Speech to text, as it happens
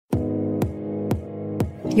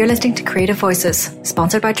You're listening to Creative Voices,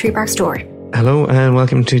 sponsored by Tree Bark Store. Hello and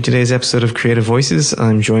welcome to today's episode of Creative Voices.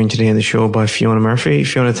 I'm joined today on the show by Fiona Murphy.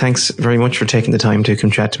 Fiona, thanks very much for taking the time to come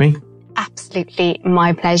chat to me. Absolutely,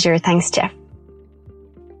 my pleasure. Thanks, Jeff.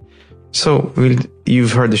 So,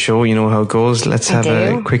 you've heard the show, you know how it goes. Let's have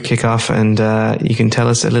a quick kick-off and you can tell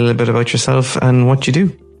us a little bit about yourself and what you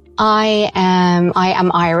do. I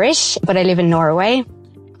am Irish, but I live in Norway.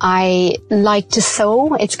 I like to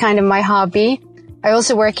sew. It's kind of my hobby. I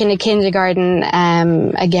also work in a kindergarten,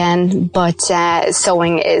 again, but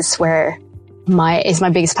sewing is my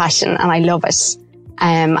biggest passion, and I love it.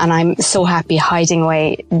 And I'm so happy hiding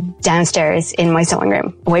away downstairs in my sewing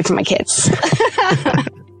room, away from my kids.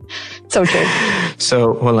 So true.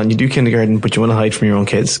 So, hold on, you do kindergarten, but you want to hide from your own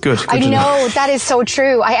kids. Good I know, that is so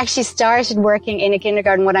true. I actually started working in a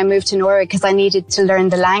kindergarten when I moved to Norway because I needed to learn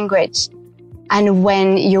the language. And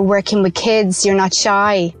when you're working with kids, you're not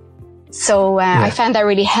shy. So I found that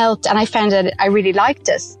really helped, and I found that I really liked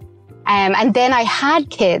it. And then I had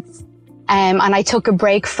kids, and I took a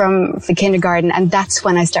break from the kindergarten, and that's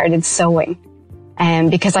when I started sewing.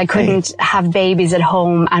 Because I couldn't have babies at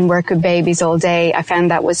home and work with babies all day. I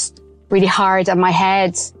found that was really hard on my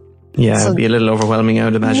head. Yeah, so, it'd be a little overwhelming, I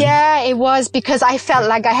would imagine. Yeah, it was, because I felt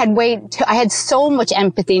like I had so much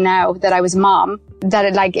empathy now that I was a mom, that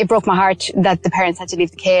it broke my heart that the parents had to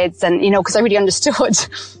leave the kids, and, because I really understood.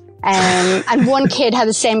 And one kid had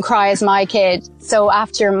the same cry as my kid. So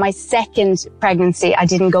after my second pregnancy, I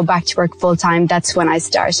didn't go back to work full time. That's when I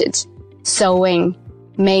started sewing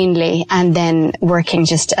mainly, and then working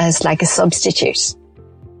just as like a substitute.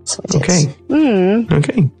 So I did. Okay.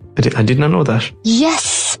 Okay. I did not know that.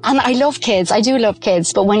 Yes. And I love kids. I do love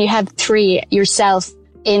kids. But when you have 3 yourself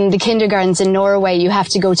in the kindergartens in Norway, you have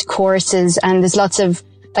to go to courses, and there's lots of,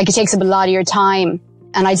 it takes up a lot of your time.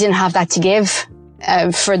 And I didn't have that to give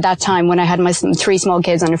for that time when I had my 3 small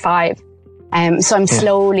kids under 5. So I'm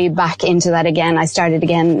slowly back into that again. I started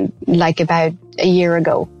again about a year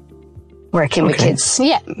ago working with kids.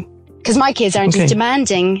 Yeah. Because my kids aren't as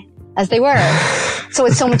demanding as they were. So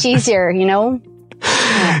it's so much easier,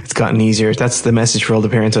 It's gotten easier. That's the message for all the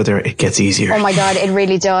parents out there. It gets easier. Oh my God, it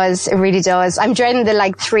really does. It really does. I'm dreading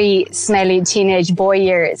the 3 smelly teenage boy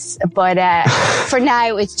years, but for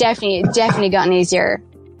now it's definitely gotten easier.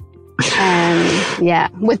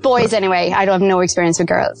 With boys anyway. I don't have no experience with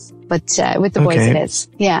girls, but with the boys it is.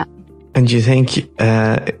 Yeah. And do you think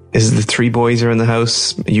is the 3 boys are in the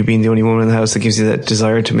house, you being the only woman in the house, that gives you that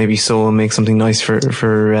desire to maybe sew and make something nice for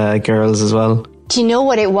girls as well? Do you know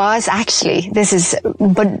what it was actually? But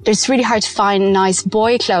it's really hard to find nice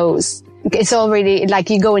boy clothes. It's all really,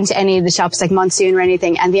 you go into any of the shops like Monsoon or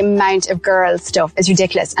anything, and the amount of girl stuff is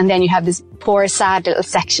ridiculous. And then you have this poor, sad little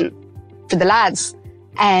section for the lads.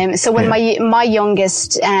 So when my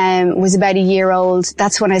youngest was about a year old,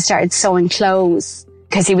 that's when I started sewing clothes,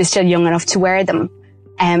 because he was still young enough to wear them.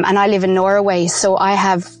 And I live in Norway, so I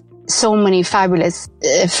have so many fabulous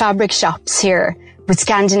fabric shops here, with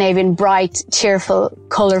Scandinavian, bright, cheerful,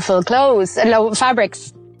 colourful clothes,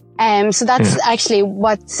 fabrics. So that's actually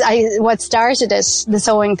what started it, the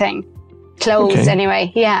sewing thing. Clothes,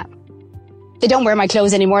 anyway, yeah. They don't wear my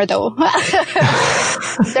clothes anymore, though.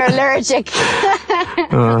 They're allergic.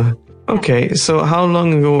 Okay, so how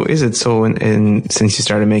long ago is it since you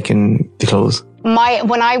started making the clothes?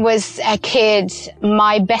 When I was a kid,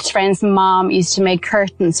 my best friend's mom used to make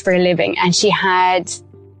curtains for a living, and she had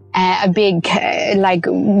a big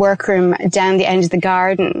workroom down the end of the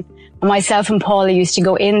garden. And myself and Paula used to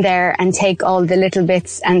go in there and take all the little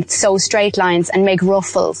bits and sew straight lines and make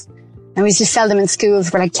ruffles. And we used to sell them in schools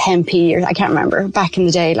for 10p, or I can't remember, back in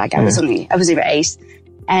the day. I was only about 8.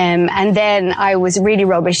 And then I was really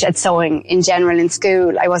rubbish at sewing in general in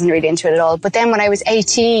school. I wasn't really into it at all. But then when I was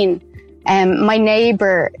 18, my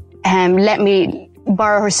neighbour let me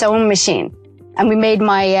borrow her sewing machine, and we made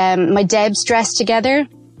my Deb's dress together.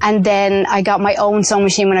 And then I got my own sewing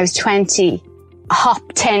machine when I was 20, hop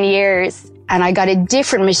 10 years, and I got a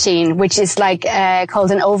different machine, which is called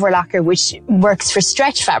an overlocker, which works for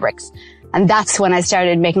stretch fabrics. And that's when I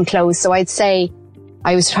started making clothes. So I'd say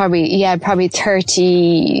I was probably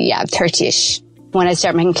 30-ish when I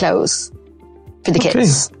started making clothes for the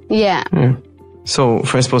kids. Yeah. So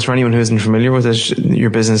I suppose for anyone who isn't familiar with it, your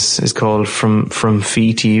business is called From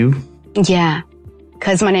Fee to You. Yeah.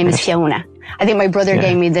 Because my name is Fiona. I think my brother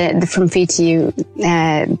gave me the From Fee to You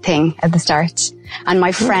thing at the start. And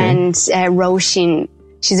my friend Roisin,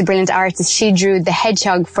 she's a brilliant artist. She drew the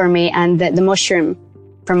hedgehog for me and the mushroom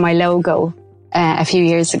from my logo a few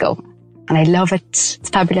years ago. And I love it. It's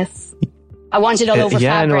fabulous. I want it all over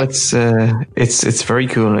fabric. No, it's very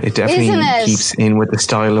cool. It definitely keeps in with the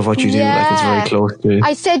style of what you do. Like it's very close to it.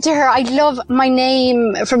 I said to her, I'd love my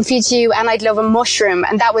name from Future and I'd love a mushroom.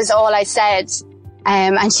 And that was all I said.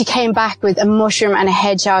 And she came back with a mushroom and a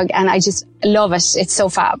hedgehog, and I just love it. It's so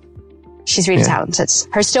fab. She's really talented.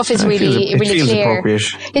 Her stuff is really clear.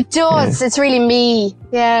 It does. Yeah. It's really me.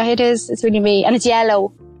 Yeah, it is. It's really me. And it's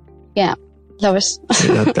yellow. Yeah. Love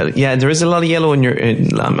it. Yeah, there is a lot of yellow in your.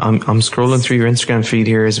 I'm scrolling through your Instagram feed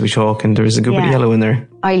here as we talk, and there's a good bit of yellow in there.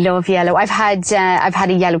 I love yellow. I've had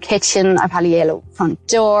a yellow kitchen. I've had a yellow front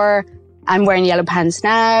door. I'm wearing yellow pants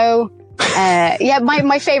now.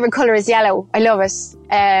 My favorite color is yellow. I love it.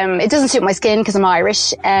 It doesn't suit my skin because I'm Irish,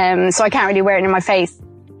 so I can't really wear it in my face.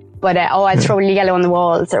 But I'd throw yellow on the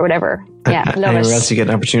walls or whatever. Yeah, love it. Anywhere else you get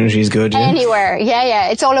an opportunity is good. Yeah? Anywhere. Yeah.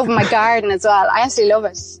 It's all over my garden as well. I absolutely love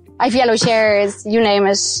it. I have yellow chairs, you name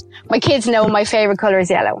it. My kids know my favorite color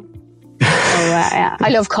is yellow. So, I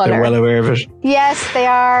love color. They're well aware of it. Yes, they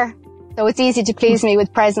are. So it's easy to please me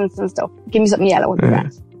with presents and stuff. Give me something yellow.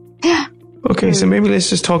 Yeah. Okay, so maybe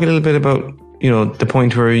let's just talk a little bit about, the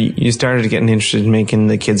point where you started getting interested in making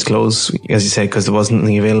the kids' clothes, as you said, because there wasn't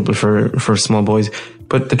anything available for small boys.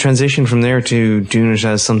 But the transition from there to doing it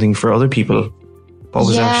as something for other people. What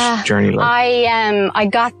was that journey like? I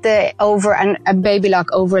got a Baby Lock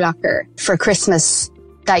overlocker for Christmas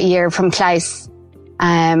that year from Klaus.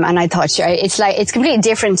 And I thought, sure, it's completely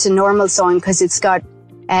different to normal sewing because it's got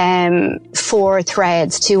 4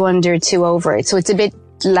 threads, 2 under, 2 over it. So it's a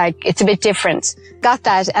bit different. Got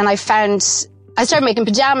that, and I started making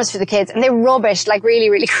pajamas for the kids, and they were rubbish, like really,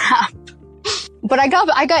 really crap. But I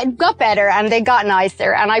got better, and they got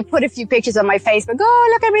nicer, and I put a few pictures on my Facebook. Oh,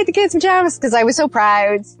 look, I made the kids pajamas, because I was so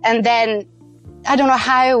proud. And then, I don't know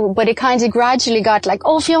how, but it kind of gradually got like,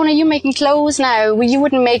 oh, Fiona, you're making clothes now. Well, you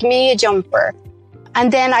wouldn't make me a jumper.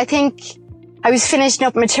 And then I think I was finishing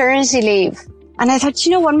up maternity leave, and I thought,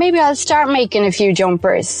 you know what, maybe I'll start making a few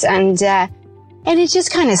jumpers. And it just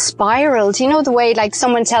kind of spiraled, the way like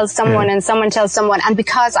someone tells someone and someone tells someone. And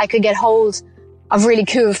because I could get hold of really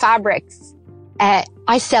cool fabrics,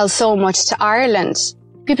 I sell so much to Ireland.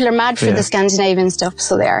 People are mad for the Scandinavian stuff,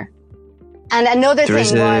 so they are. And another thing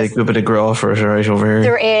was... There is a good bit of growth for it right over here.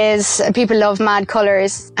 There is. People love mad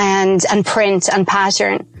colours and print and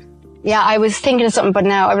pattern. Yeah, I was thinking of something, but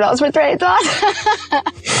now I've lost my train of thought.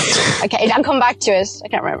 Okay, I'll come back to it. I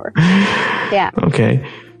can't remember. Yeah. Okay.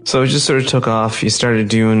 So it just sort of took off. You started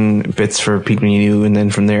doing bits for people you knew, and then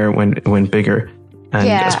from there it went bigger. And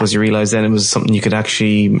I suppose you realised then it was something you could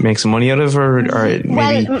actually make some money out of, or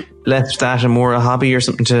maybe left that and more a hobby or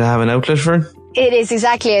something to have an outlet for? It is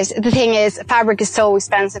exactly it. The thing is, fabric is so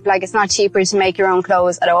expensive. Like, it's not cheaper to make your own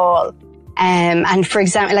clothes at all. And for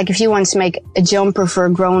example, like if you want to make a jumper for a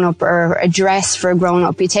grown-up or a dress for a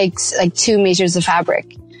grown-up, it takes like 2 meters of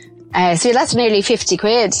fabric. So that's nearly 50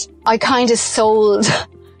 quid. I kind of sold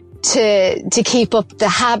to keep up the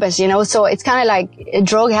habit, so it's kind of like a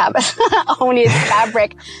drug habit, only it's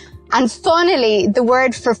fabric. And funnily, the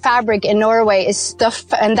word for fabric in Norway is stuff,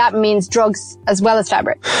 and that means drugs as well as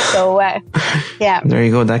fabric. So, yeah. There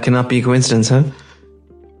you go. That cannot be a coincidence, huh?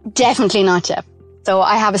 Definitely not, Jeff. So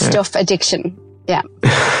I have a stuff addiction. Yeah.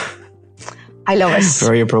 I love it.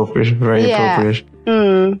 Very appropriate. Very appropriate.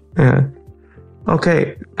 Yeah.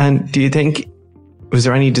 Okay. And do you think, was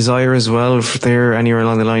there any desire as well anywhere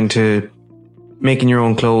along the line to making your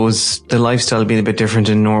own clothes, the lifestyle being a bit different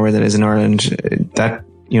in Norway than it is in Ireland, that,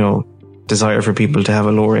 desire for people to have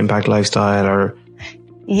a lower impact lifestyle or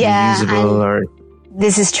reusable or...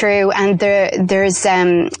 This is true. And there's,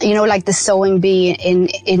 like the sewing bee in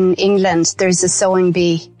England, there's a sewing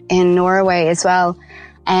bee in Norway as well.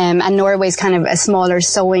 And Norway is kind of a smaller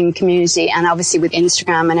sewing community. And obviously with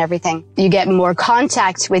Instagram and everything, you get more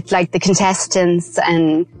contact with like the contestants.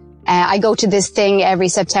 And I go to this thing every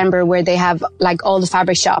September where they have like all the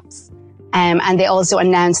fabric shops. And they also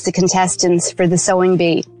announce the contestants for the sewing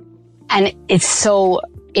bee. And it's so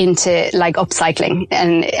into like upcycling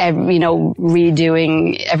and,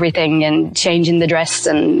 redoing everything and changing the dress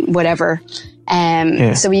and whatever.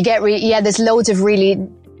 So you get, there's loads of really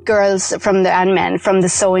girls and men from the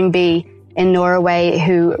sewing bee in Norway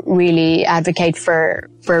who really advocate for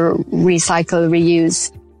recycle,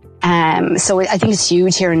 reuse. So I think it's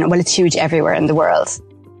huge here it's huge everywhere in the world.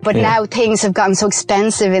 But now things have gotten so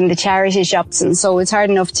expensive in the charity shops, and so it's hard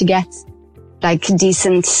enough to get like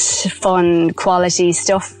decent, fun, quality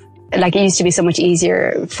stuff. Like it used to be so much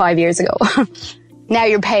easier 5 years ago. Now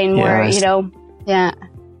you're paying more, Yeah.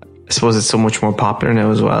 I suppose it's so much more popular now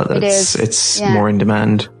as well. It's more in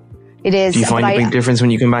demand. It is. Do you find a big difference when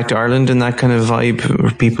you come back to Ireland and that kind of vibe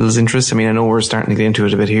of people's interests? I mean, I know we're starting to get into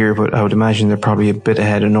it a bit here, but I would imagine they're probably a bit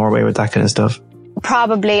ahead of Norway with that kind of stuff.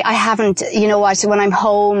 Probably. I haven't, you know what, when I'm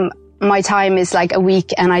home, my time is like a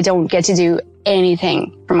week and I don't get to do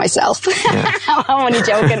anything for myself. Yeah. I'm only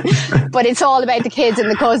joking. But it's all about the kids and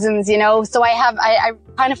the cousins, you know. So I've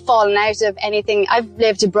kind of fallen out of anything. I've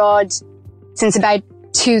lived abroad since about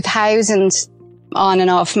 2000, on and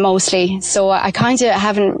off mostly. So I kind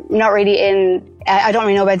of not really I don't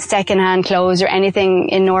really know about secondhand clothes or anything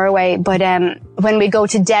in Norway. But when we go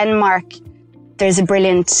to Denmark, there's a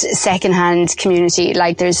brilliant secondhand community.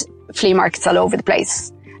 Like there's flea markets all over the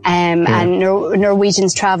place. And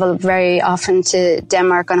Norwegians travel very often to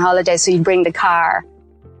Denmark on holiday. So you bring the car,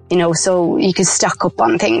 you know, so you can stock up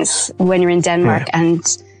on things when you're in Denmark. Yeah.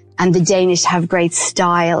 And the Danish have great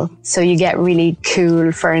style. So you get really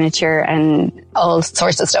cool furniture and all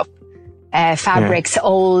sorts of stuff. Fabrics,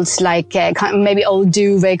 old, like, maybe old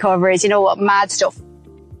duvet covers, you know what, mad stuff,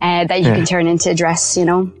 that you can turn into a dress, you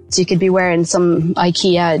know. So you could be wearing some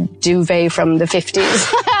IKEA duvet from the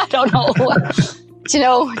 50s. I don't know. You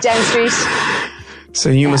know, down the street. So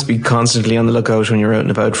you must be constantly on the lookout when you're out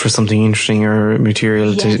and about for something interesting or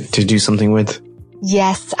material to do something with.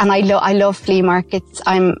 Yes, and I love flea markets.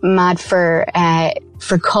 I'm mad for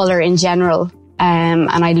colour in general. And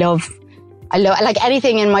I love like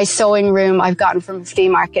anything in my sewing room I've gotten from a flea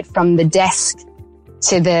market, from the desk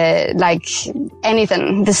to the, like,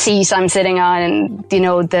 anything, the seat I'm sitting on and, you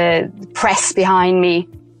know, the press behind me.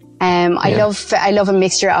 I love a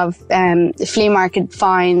mixture of flea market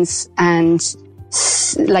finds and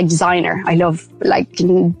like designer. I love like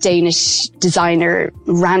Danish designer,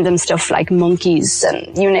 random stuff like monkeys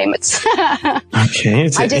and you name it. Okay,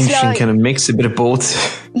 it's an interesting kind of mix, a bit of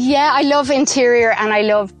both. Yeah, I love interior and I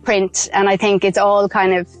love print, and I think it's all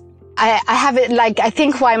kind of, I have it like, I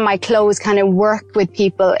think why my clothes kind of work with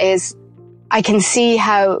people is I can see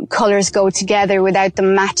how colours go together without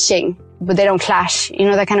them matching, but they don't clash, you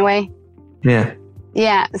know, that kind of way. Yeah.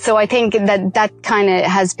 Yeah. So I think that kind of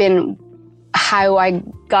has been how I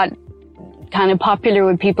got kind of popular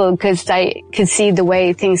with people, because I could see the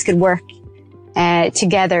way things could work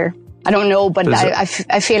together. I don't know, but I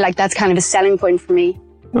feel like that's kind of a selling point for me.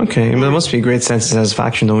 Okay. Well, there must be a great sense of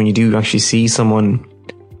satisfaction though when you do actually see someone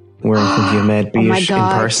wearing something you've made, be it in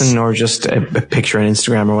person or just a picture on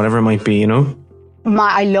Instagram or whatever it might be, you know?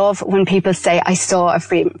 I love when people say, I saw a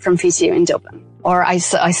frame from Fitu in Dublin. Or I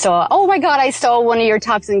saw, oh my God, I saw one of your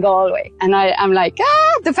tops in Galway. And I'm like,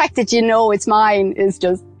 the fact that you know it's mine is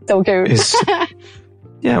just so cool.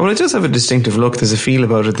 Yeah, well, it does have a distinctive look. There's a feel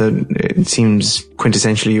about it that it seems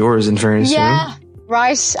quintessentially yours, in fairness. Yeah, you know?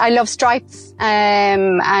 Right. I love stripes,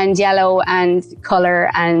 and yellow and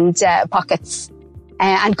colour and pockets,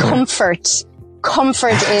 and comfort.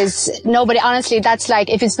 Comfort is nobody, honestly, that's like,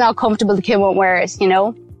 if it's not comfortable, the kid won't wear it, you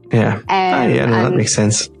know? Yeah. That makes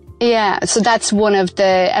sense. Yeah. So that's one of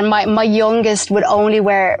and my youngest would only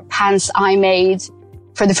wear pants I made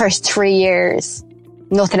for the first 3 years.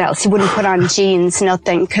 Nothing else. He wouldn't put on jeans,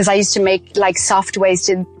 nothing. Cause I used to make like soft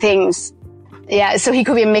waisted things. Yeah. So he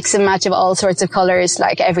could be a mix and match of all sorts of colors,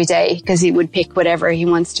 like every day, cause he would pick whatever he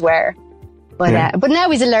wants to wear. But, but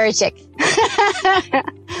now he's allergic.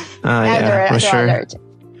 They're sure. Allergic.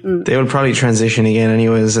 They will probably transition again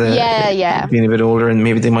anyways. Being a bit older, and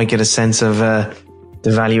maybe they might get a sense of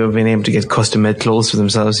the value of being able to get custom made clothes for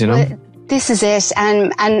themselves, you know? Well, this is it.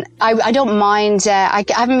 And I don't mind, I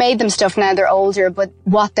haven't made them stuff now, they're older, but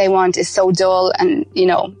what they want is so dull and, you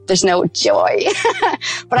know, there's no joy.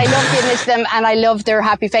 But I love giving it to them and I love their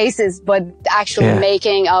happy faces, but the actual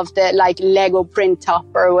making of the like Lego print top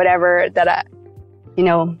or whatever that you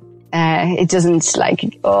know, it doesn't like,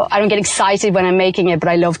 I don't get excited when I'm making it, but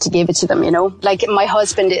I love to give it to them, you know? Like my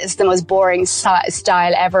husband is the most boring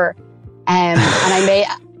style ever. And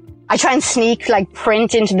I try and sneak like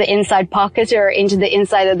print into the inside pocket or into the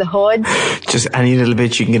inside of the hood. Just any little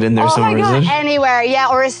bit you can get in there somewhere, my God, is it? Anywhere, yeah,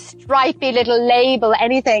 or a stripy little label,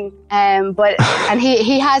 anything. And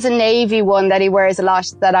he has a navy one that he wears a lot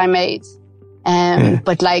that I made.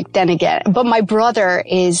 But like, then again, but my brother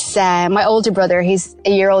is, my older brother, he's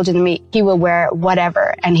a year older than me. He will wear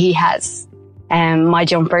whatever, and he has, my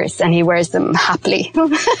jumpers, and he wears them happily.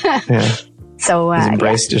 Yeah. So, he's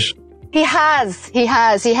embraced it. He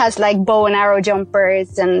has like bow and arrow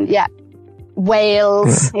jumpers and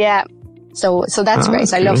whales. Yeah. So that's great.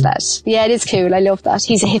 That's I love that. Yeah, it is cool. I love that.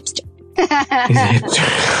 He's a hipster.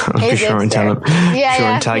 I'll be sure and tell him.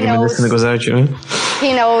 Yeah, and tag him in this when it goes out, you know?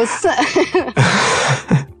 He knows.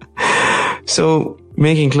 So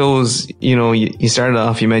making clothes, you know, you started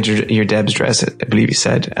off, you made your Deb's dress, I believe you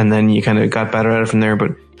said, and then you kind of got better at it from there.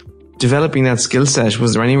 But developing that skill set,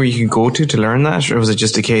 was there anywhere you could go to learn that? Or was it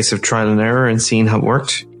just a case of trial and error and seeing how it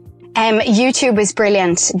worked? YouTube is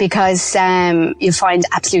brilliant because you find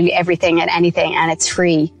absolutely everything and anything, and it's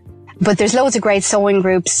free. But there's loads of great sewing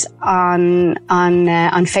groups on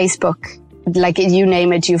Facebook. Like, you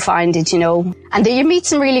name it, you find it, you know. And you meet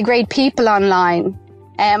some really great people online.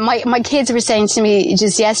 My kids were saying to me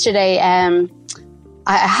just yesterday,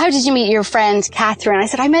 how did you meet your friend Catherine? I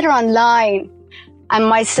said, I met her online. And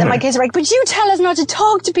my kids were like, but you tell us not to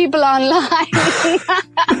talk to people online.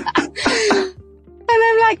 And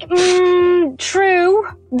I'm like, true,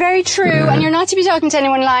 very true. Yeah. And you're not to be talking to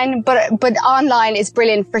anyone online, but online is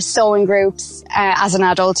brilliant for sewing groups, as an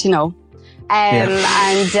adult, you know. And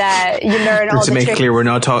you learn all the tricks. To make clear, we're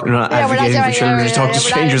not advocating for children to talk to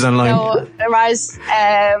strangers online. No, right.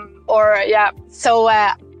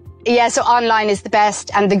 So online is the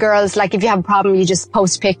best. And the girls, like, if you have a problem, you just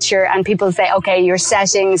post a picture and people say, okay, your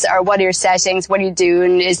settings, or what are your settings? What are you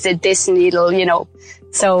doing? Is it this needle? You know.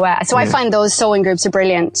 So I find those sewing groups are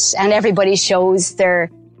brilliant, and everybody shows their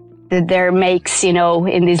makes, you know,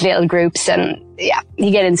 in these little groups, and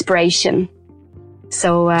you get inspiration.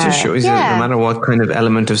 So, it just shows that no matter what kind of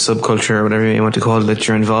element of subculture or whatever you want to call it that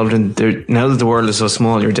you're involved in, now that the world is so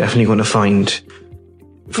small, you're definitely going to find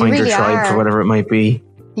your tribe for whatever it might be.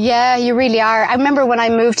 Yeah, you really are. I remember when I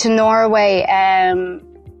moved to Norway, I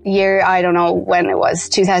don't know when it was,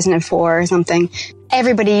 2004 or something.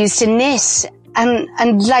 Everybody used to knit.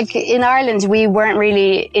 And like in Ireland, we weren't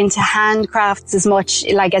really into handcrafts as much,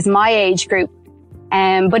 like as my age group.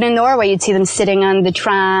 But in Norway, you'd see them sitting on the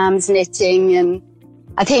trams, knitting, and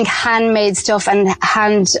I think handmade stuff and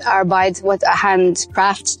handarbeids,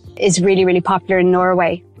 handcraft is really, really popular in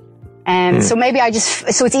Norway. So maybe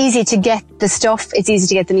so it's easy to get the stuff, it's easy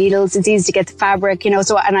to get the needles, it's easy to get the fabric, you know,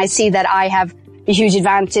 and I see that I have a huge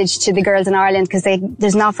advantage to the girls in Ireland because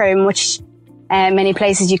there's not very much, many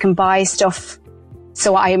places you can buy stuff.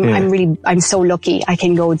 So I'm so lucky I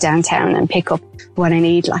can go downtown and pick up what I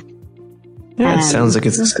need, like. Yeah, it sounds like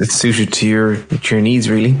it's suited to your needs,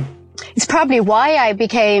 really. It's probably why I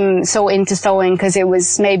became so into sewing, because it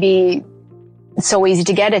was maybe so easy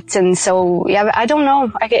to get it. And so, I don't know.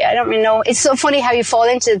 I don't really know. It's so funny how you fall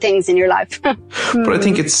into things in your life. But I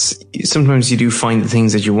think sometimes you do find the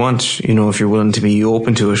things that you want, you know, if you're willing to be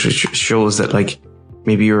open to it. It shows that, like,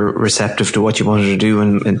 maybe you're receptive to what you wanted to do,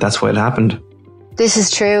 and that's why it happened. This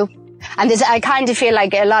is true. And I kind of feel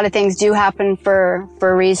like a lot of things do happen for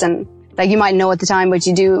a reason. Like, you might know at the time, but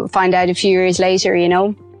you do find out a few years later, you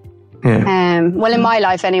know? Yeah. Well, in my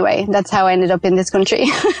life anyway, that's how I ended up in this country.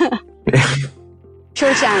 Yeah.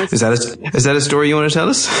 Sure chance. Is that a story you want to tell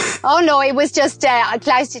us? Oh no, it was just,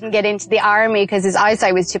 Klaus didn't get into the army because his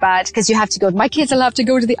eyesight was too bad, because you have to go, my kids will have to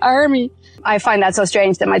go to the army. I find that so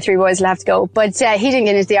strange that my 3 boys will have to go. But he didn't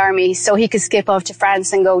get into the army, so he could skip off to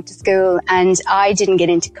France and go to school. And I didn't get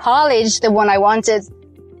into college, the one I wanted.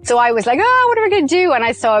 So I was like, what are we going to do? And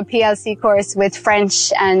I saw a PLC course with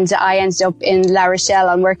French, and I ended up in La Rochelle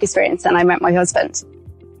on work experience, and I met my husband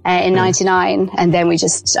in 99. And then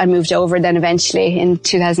I moved over then eventually in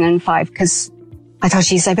 2005, because I thought,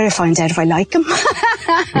 geez, I better find out if I like him.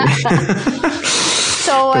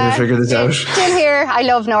 So, better figure this out. Still here. I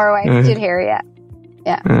love Norway. Still here,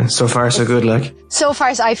 yeah. So far, so good, like. So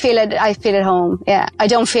far, I feel at home. Yeah. I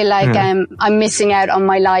don't feel like, I'm missing out on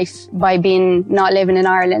my life by not living in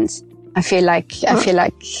Ireland. I feel like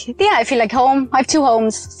home. I have 2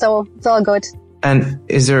 homes, so it's all good. And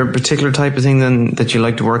is there a particular type of thing then that you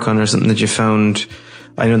like to work on, or something that you found?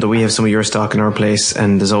 I know that we have some of your stock in our place,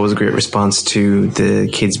 and there's always a great response to the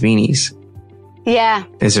kids' beanies. Yeah.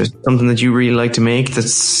 Is there something that you really like to make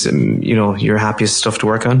that's, your happiest stuff to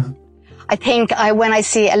work on? I think when I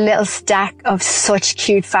see a little stack of such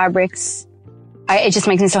cute fabrics, it just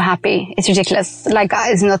makes me so happy. It's ridiculous. Like,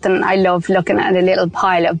 it's nothing. I love looking at a little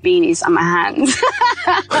pile of beanies on my hands.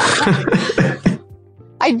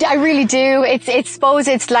 I really do. Suppose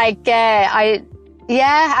it's like, and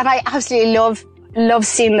I absolutely love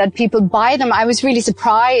seeing that people buy them. I was really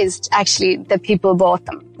surprised, actually, that people bought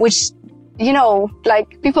them, which,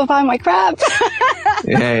 like, people buy my crap.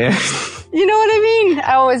 Yeah. You know what I mean?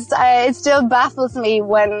 It still baffles me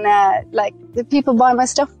when, the people buy my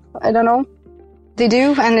stuff. I don't know. They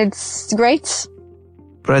do, and it's great.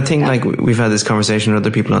 But I think, like, we've had this conversation with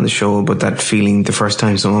other people on the show about that feeling the first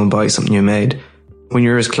time someone buys something you made. When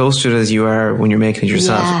you're as close to it as you are when you're making it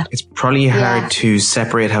yourself, it's probably hard to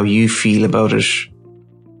separate how you feel about it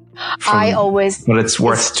from what it's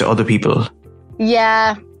worth to other people.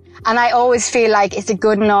 Yeah. And I always feel like, is it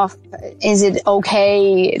good enough? Is it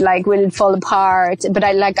okay? Like, will it fall apart? But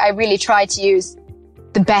I really try to use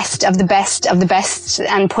the best of the best of the best,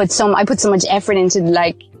 and I put so much effort into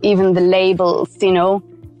like even the labels, you know.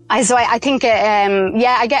 I think,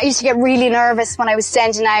 I used to get really nervous when I was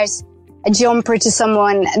sending out a jumper to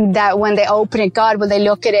someone, that when they open it, God, will they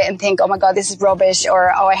look at it and think, oh my God, this is rubbish,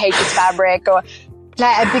 or, oh, I hate this fabric, or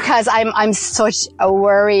like, because I'm such a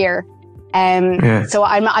worrier. So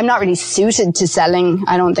I'm not really suited to selling,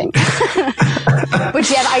 I don't think. But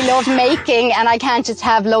yet I love making, and I can't just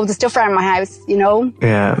have loads of stuff around my house, you know?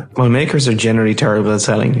 Yeah. Well, makers are generally terrible at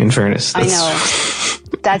selling, in fairness. I know.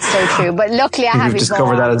 That's so true. But luckily I have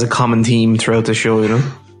discovered that as a common theme throughout the show, you know?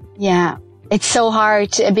 Yeah. It's so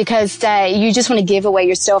hard because you just want to give away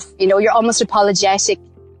your stuff. You know, you're almost apologetic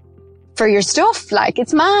for your stuff. Like,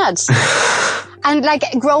 it's mad. And like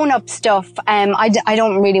grown-up stuff, I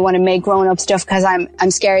don't really want to make grown-up stuff because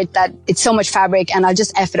I'm scared that it's so much fabric and I'll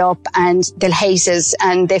just F it up and they'll hate it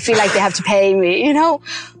and they feel like they have to pay me, you know?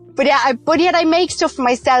 But yet I make stuff for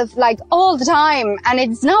myself like all the time, and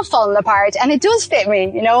it's not falling apart, and it does fit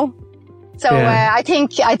me, you know? So I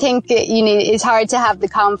think it's hard to have the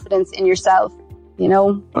confidence in yourself, you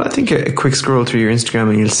know? Well, I think a quick scroll through your Instagram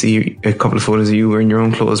and you'll see a couple of photos of you wearing your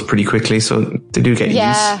own clothes pretty quickly, so they do get used.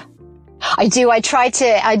 Yeah, I do. I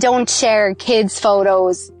don't share kids'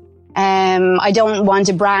 photos. I don't want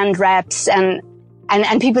to brand reps, and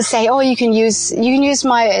people say, oh, you can use you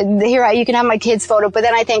can have my kids' photo, but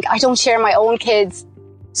then I think I don't share my own kids.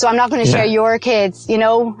 So I'm not going to share your kids, you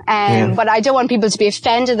know? But I don't want people to be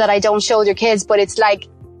offended that I don't show their kids, but it's like,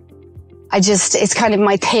 it's kind of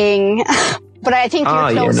my thing. But I think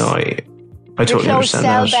your clothes, I totally your clothes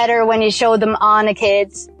sell better when you show them on a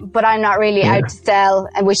kid, but I'm not really out to sell,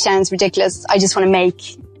 which sounds ridiculous. I just want to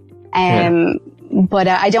make. But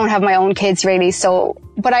I don't have my own kids really, so,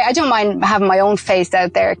 but I don't mind having my own face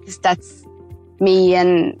out there, because that's me,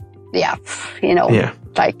 and you know,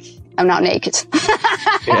 like, I'm not naked.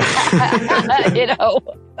 You know.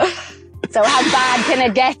 So how bad can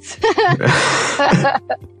it get?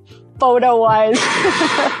 Photo wise.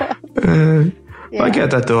 I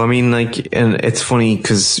get that though. I mean, like, and it's funny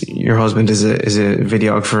because your husband is a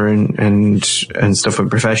videographer and stuff of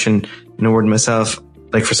profession. In a word myself,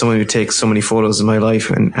 like, for someone who takes so many photos of my life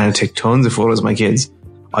and I take tons of photos of my kids,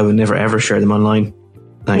 I would never ever share them online.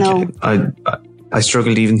 Like, I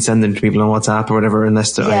struggle to even send them to people on WhatsApp or whatever,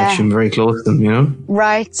 unless I actually am very close to them, you know?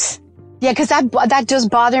 Right. Yeah, because that does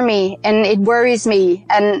bother me and it worries me.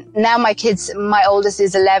 And now my oldest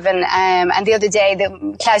is 11, and the other day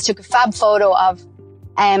Klaus took a fab photo of,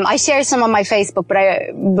 I share some on my Facebook, but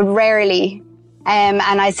rarely. And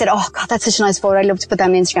I said, oh God, that's such a nice photo. I'd love to put that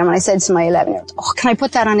on Instagram. And I said to my 11-year-old, oh, can I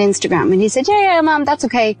put that on Instagram? And he said, yeah, Mom, that's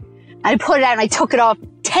okay. And I put it out and I took it off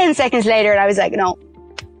 10 seconds later, and I was like, no.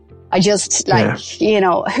 I just you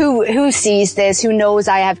know, who sees this? Who knows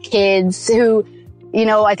I have kids? Who, you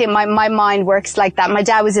know, I think my mind works like that. My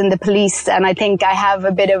dad was in the police, and I think I have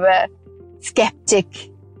a bit of a skeptic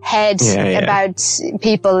head about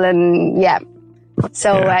people, and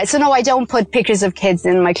So no, I don't put pictures of kids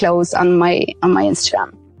in my clothes on my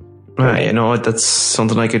Instagram. Right, you know, that's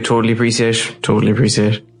something I could totally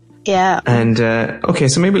appreciate. Yeah. And, okay,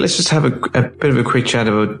 so maybe let's just have a bit of a quick chat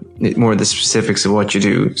about more of the specifics of what you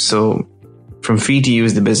do. So, from Feed to You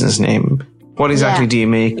is the business name. What exactly do you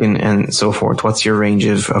make and so forth? What's your range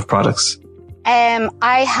of products? I'm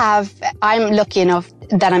lucky enough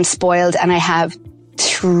that I'm spoiled, and I have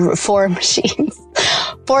 4 machines,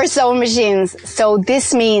 4 sewing machines. So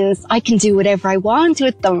this means I can do whatever I want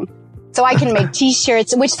with them. So I can make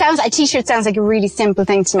t-shirts, a t-shirt sounds like a really simple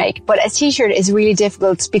thing to make, but a t-shirt is really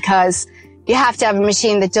difficult because you have to have a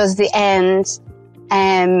machine that does the end,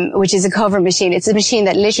 which is a cover machine. It's a machine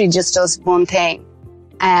that literally just does one thing,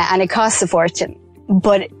 and it costs a fortune.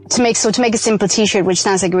 But to make a simple t-shirt, which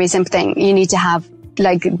sounds like a really simple thing, you need to have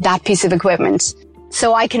like that piece of equipment.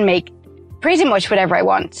 So I can make pretty much whatever I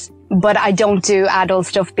want, but I don't do adult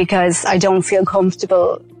stuff because I don't feel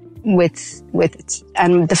comfortable with it,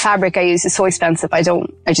 and the fabric I use is so expensive. I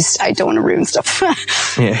don't want to ruin stuff.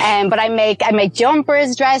 But I make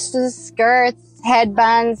jumpers, dresses, skirts,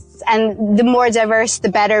 headbands, and the more diverse the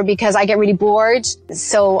better, because I get really bored.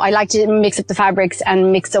 So I like to mix up the fabrics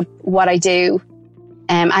and mix up what I do.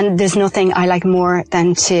 And there's nothing I like more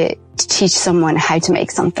than to teach someone how to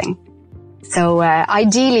make something. So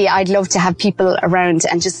ideally, I'd love to have people around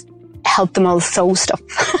and just help them all sew stuff.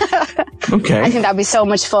 Okay. I think that'd be so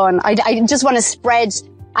much fun. I just want to spread.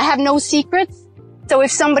 I have no secrets. So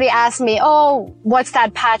if somebody asks me, oh, what's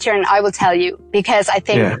that pattern? I will tell you, because I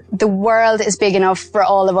think the world is big enough for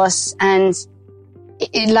all of us. And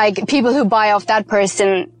like, people who buy off that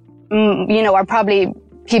person, you know, are probably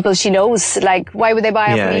people she knows. Like, why would they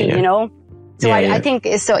buy off me, you know? So I think,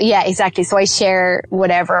 so yeah, exactly. So I share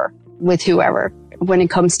whatever with whoever when it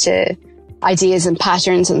comes to ideas and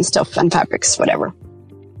patterns and stuff and fabrics, whatever.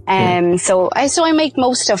 So I make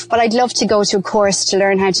most stuff, but I'd love to go to a course to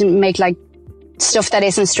learn how to make like stuff that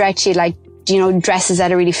isn't stretchy, like, you know, dresses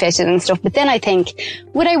that are really fitted and stuff. But then I think,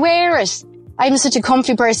 would I wear it? I'm such a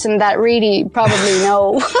comfy person that really probably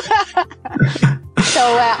no. So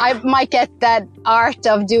I might get that art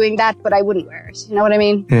of doing that, but I wouldn't wear it. You know what I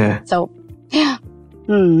mean? Yeah. So, yeah.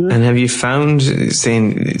 Mm. And have you found,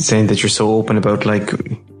 saying that you're so open about like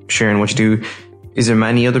sharing what you do, is there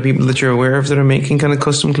many other people that you're aware of that are making kind of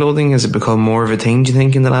custom clothing? Has it become more of a thing, do you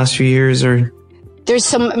think, in the last few years? Or there's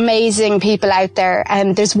some amazing people out there.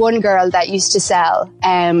 There's one girl that used to sell,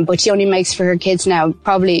 but she only makes for her kids now,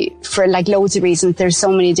 probably for like loads of reasons. There's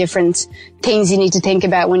so many different things you need to think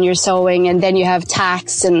about when you're sewing, and then you have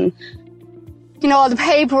tax and, you know, all the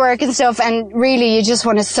paperwork and stuff. And really, you just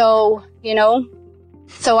want to sew, you know?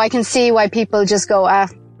 So I can see why people just go,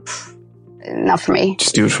 not for me.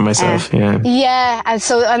 Just do it for myself. Yeah. And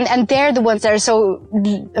so, and they're the ones that are so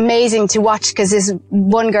amazing to watch, because there's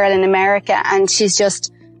one girl in America and she's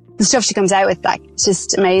just, the stuff she comes out with, like, it's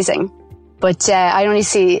just amazing. But,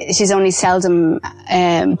 she's only seldom,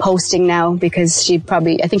 posting now because I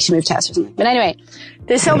think she moved house or something. But anyway,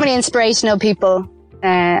 there's so many inspirational people.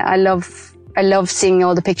 I love seeing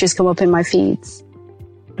all the pictures come up in my feeds.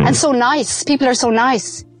 And so nice. People are so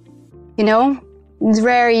nice, you know? It's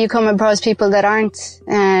rare you come across people that aren't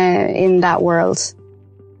in that world.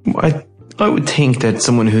 I would think that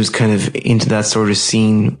someone who's kind of into that sort of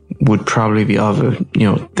scene would probably be of a, you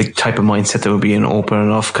know, the type of mindset that would be an open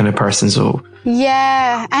enough kind of person. So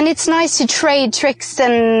yeah, and it's nice to trade tricks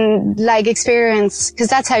and like experience, because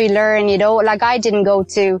that's how you learn, you know. Like I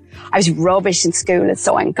was rubbish in school at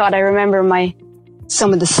sewing. God, I remember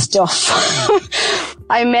some of the stuff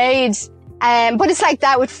I made. But it's like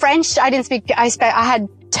that with French. I had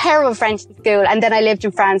terrible French in school, and then I lived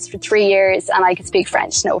in France for 3 years and I could speak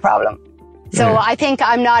French, no problem. So I think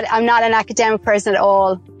I'm not an academic person at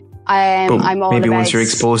all. I'm all maybe about, once you're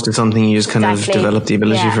exposed to something, you just kind of develop the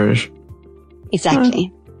ability for it.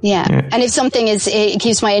 Exactly. Yeah. And if something it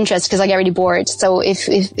keeps my interest, because I get really bored. So if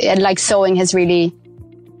like sewing has really,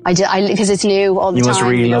 because it's new all the time. You must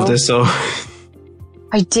really love this, so.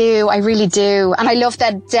 I do. I really do. And I love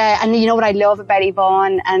that. And you know what I love about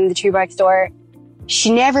Yvonne and the Treebark store?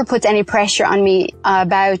 She never puts any pressure on me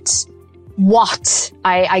about what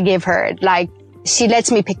I give her. Like, she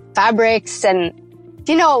lets me pick fabrics, and,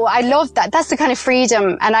 you know, I love that. That's the kind of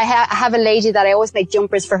freedom. And I have a lady that I always make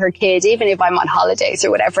jumpers for her kid, even if I'm on holidays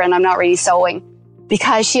or whatever and I'm not really sewing,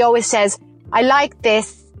 because she always says, I like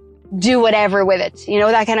this, do whatever with it, you know,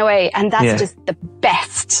 that kind of way. And that's just the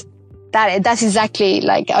best. That's exactly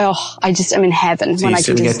like, I'm in heaven. So when I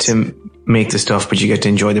get to make the stuff, but you get to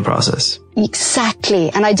enjoy the process. Exactly.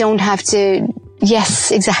 And I don't have to,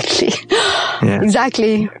 yes, exactly. Yeah.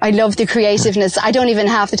 Exactly. I love the creativeness. I don't even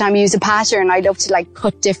half the time use a pattern. I love to like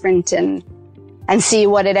cut different and see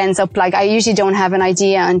what it ends up like. I usually don't have an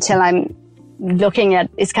idea until I'm looking at,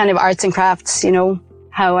 it's kind of arts and crafts, you know,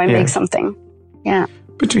 how I make something. Yeah.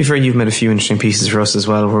 But to be fair, you've met a few interesting pieces for us as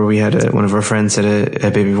well, where we had one of our friends had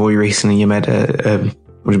a baby boy recently. You met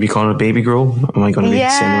would it be called a baby grow? Am I going to be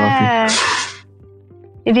saying it wrong?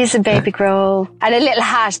 It is a baby grow. And a little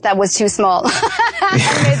hat that was too small. I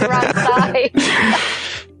made the wrong size.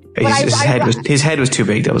 His head was too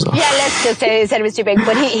big, that was all. Yeah, let's just say his head was too big.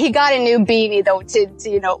 But he got a new beanie though to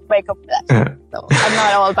you know, make up for that. Yeah. So I'm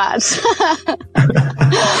not all bad.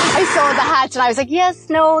 I saw the hat and I was like, yes,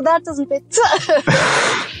 no, that doesn't fit.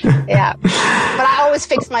 Yeah. But I always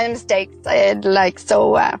fix my mistakes. I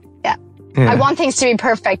want things to be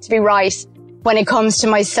perfect, to be right when it comes to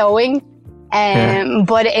my sewing.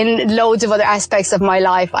 But in loads of other aspects of my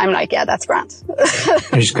life, I'm like, yeah, that's grand.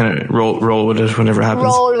 You just kind of roll with it whenever it happens.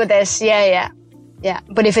 Roll with it. Yeah.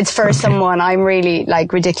 But if it's for someone, I'm really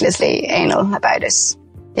like ridiculously anal about it.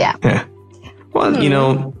 Yeah. Yeah. Well, you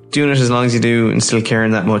know, doing it as long as you do and still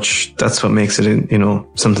caring that much, that's what makes it, you know,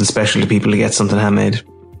 something special to people to get something handmade.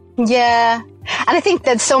 Yeah. And I think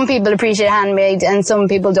that some people appreciate handmade and some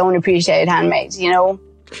people don't appreciate handmade, you know.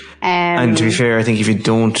 And to be fair, I think if you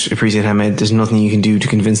don't appreciate handmade, there's nothing you can do to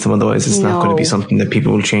convince them. Otherwise, it's not going to be something that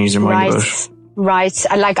people will change their mind about. Right.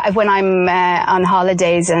 Like when I'm on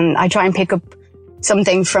holidays and I try and pick up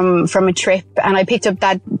something from a trip, and I picked up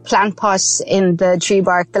that plant pot in the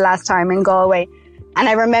Treebark the last time in Galway. And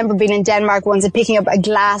I remember being in Denmark once and picking up a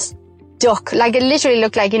glass duck. Like it literally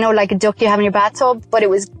looked like, you know, like a duck you have in your bathtub, but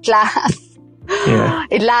it was glass. Yeah.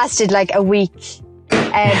 It lasted like a week.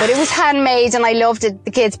 But it was handmade and I loved it.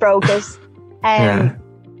 The kids broke it.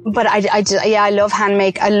 But I love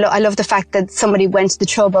handmake. I love the fact that somebody went to the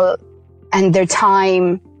trouble and their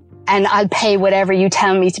time, and I'll pay whatever you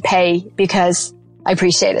tell me to pay because I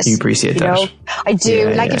appreciate it. You appreciate that. Know? I do.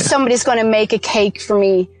 If somebody's going to make a cake for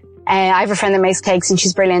me, I have a friend that makes cakes and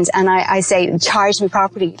she's brilliant. And I say, charge me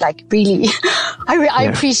properly. Like, really, I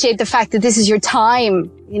appreciate the fact that this is your time,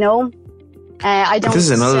 you know? But this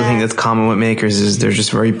is another thing that's common with makers is they're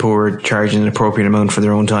just very poor at charging an appropriate amount for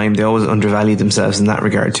their own time. They always undervalue themselves in that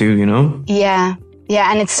regard too, you know? Yeah.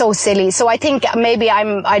 Yeah. And it's so silly. So I think maybe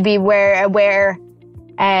I'd be aware,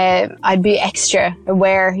 I'd be extra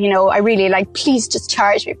aware, you know, I really please just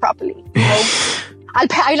charge me properly. You know? I'll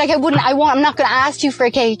pay, I'm not going to ask you for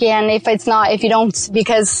a cake again if you don't,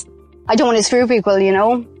 because I don't want to screw people, you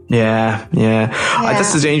know? Yeah.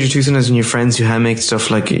 That's the danger too. Sometimes when you have friends who handmake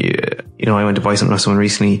stuff, like, you know, I went to buy something off someone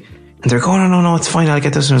recently and they're going, oh, no, it's fine. I'll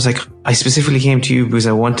get this. And I was like, I specifically came to you because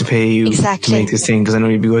I want to pay you to make this thing because I know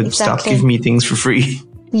you'd be good. Stop giving me things for free.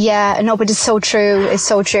 Yeah, no, but it's so true. It's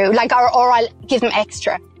so true. Like, or I'll give them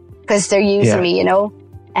extra because they're using me, you know?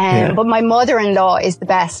 But my mother-in-law is the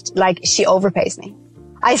best. Like, she overpays me.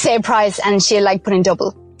 I say a price and she'll put in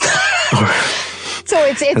double. So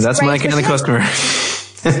it's and that's my kind of customer.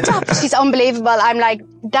 Stop. She's unbelievable. I'm like,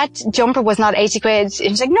 that jumper was not 80 quid. And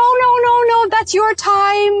she's like, no, that's your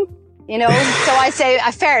time. You know, so I say,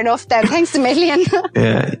 fair enough then. Thanks a million.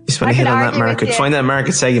 Yeah. You just want to hit on that market. Find that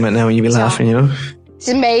market segment now and you'll be laughing, you know. It's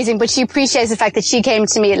amazing. But she appreciates the fact that she came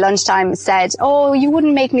to me at lunchtime and said, oh, you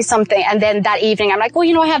wouldn't make me something. And then that evening, I'm like, oh,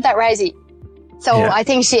 you know, I have that ready. So I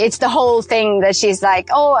think it's the whole thing that she's like,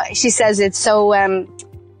 she says it's so, I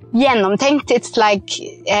think it's like,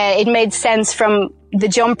 it made sense from the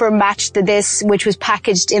jumper matched to this, which was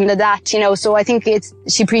packaged in that, you know, so I think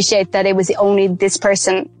she appreciated that it was only this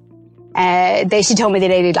person. She told me they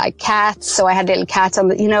really like cats. So I had little cats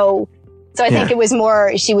on you know, so I think it was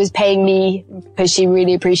more, she was paying me because she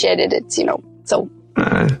really appreciated it, you know, so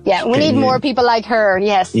we need more people like her.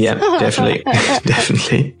 Yes. Yeah, definitely.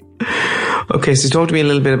 Definitely. Okay, so talk to me a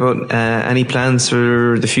little bit about any plans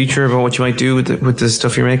for the future, about what you might do with the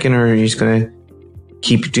stuff you're making, or are you just going to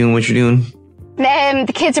keep doing what you're doing?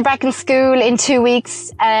 The kids are back in school in 2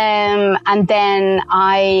 weeks, and then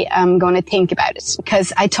I am going to think about it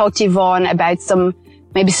because I talked to Yvonne about something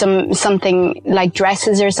like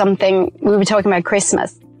dresses or something. We were talking about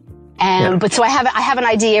Christmas, but so I have an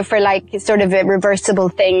idea for sort of a reversible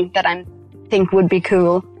thing that I think would be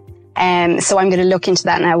cool. So I'm going to look into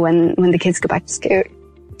that now when the kids go back to school.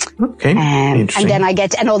 Okay. And then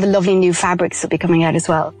and all the lovely new fabrics will be coming out as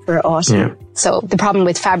well for autumn. Yeah. So the problem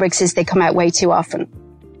with fabrics is they come out way too often.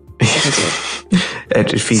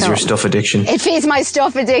 It feeds your stuff addiction. It feeds my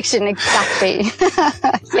stuff addiction, exactly.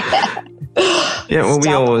 Yeah, well, we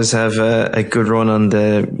always have a good run on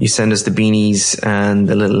you send us the beanies and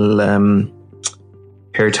the little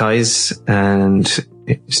hair ties and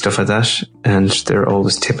stuff like that, and they're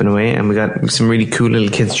always tipping away, and we got some really cool little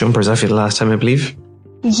kids jumpers after the last time, I believe.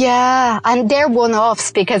 Yeah, and they're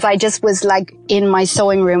one-offs because I just was in my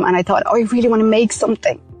sewing room and I thought, I really want to make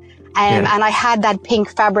something. And I had that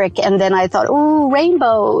pink fabric and then I thought,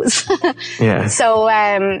 rainbows. Yeah. So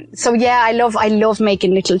yeah, I love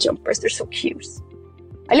making little jumpers. They're so cute.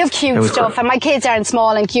 I love cute stuff and my kids aren't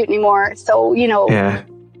small and cute anymore. So, you know. Yeah.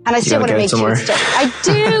 And I still want to make cute stuff. I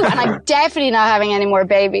do. And I'm definitely not having any more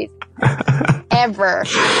babies. Ever.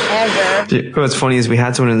 What's funny is we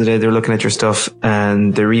had someone in the day, they were looking at your stuff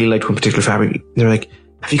and they really liked one particular fabric. They're like,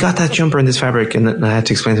 have you got that jumper in this fabric? And I had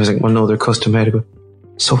to explain to them, I was like, well, no, they're custom made. I go,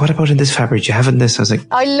 so what about in this fabric? Do you have it in this? I was like,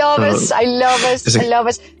 I love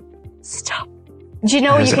it. Stop. Do you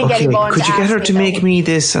know you can get Yvonne could you get her to make me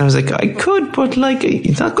this? And I was like, I could, but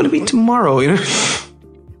it's not going to be tomorrow, you know?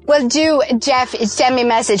 Well, Jeff, send me a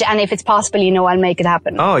message, and if it's possible, you know, I'll make it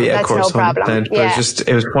happen. Oh yeah, that's of course, no problem. But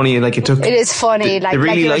it was funny. It is funny. They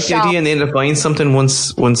really liked the idea, and they ended up buying something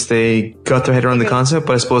once they got their head around the concept.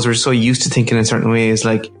 But I suppose we're so used to thinking in a certain way. It's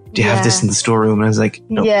like, do you have this in the storeroom? And I was like,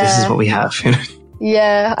 no, this is what we have.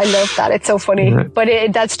 Yeah, I love that. It's so funny. Yeah. But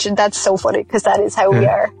that's so funny because that is how we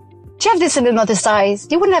are. Do you have this in another size?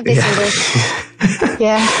 You wouldn't have this in this.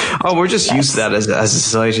 Yeah. Oh, we're just used to that as a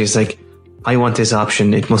society. It's like, I want this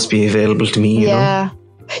option. It must be available to me. You know?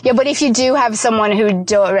 Yeah. But if you do have someone who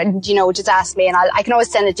just ask me, and I can always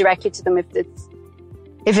send it directly to them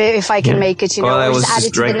if I can make it. You know, I always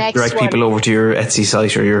just direct people over to your Etsy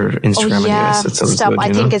site or your Instagram. Stop.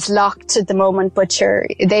 I think it's locked at the moment, but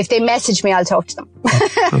if they message me, I'll talk to them.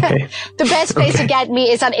 Okay. The best place to get me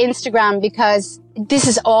is on Instagram because this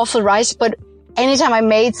is awful, right? But anytime I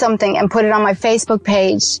made something and put it on my Facebook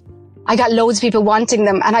page, I got loads of people wanting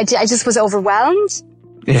them and I just was overwhelmed.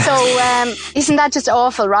 Yeah. So, isn't that just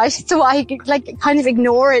awful, right? So I kind of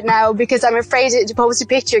ignore it now because I'm afraid to post a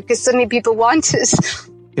picture because suddenly people want it.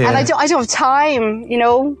 Yeah. And I don't have time,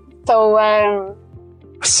 So,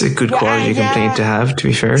 it's a good quality complaint to have, to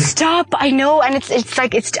be fair. Stop. I know. And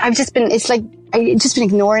I've just been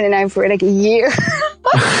ignoring it now for like a year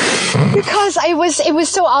because it was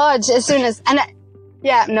so odd as soon as,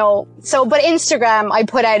 So, but Instagram, I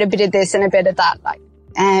put out a bit of this and a bit of that,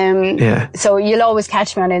 So you'll always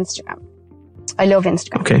catch me on Instagram. I love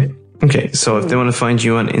Instagram. Okay. So if they want to find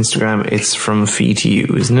you on Instagram, it's from Feed to You,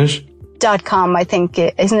 isn't it? .com, I think.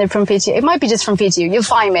 Isn't it from Feed to You? It might be just from Feed to You. You'll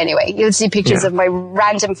find me anyway. You'll see pictures of my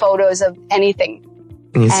random photos of anything.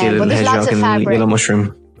 And you see a little hedgehog and a yellow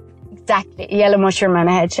mushroom. Exactly. A yellow mushroom and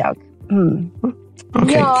a hedgehog. Okay,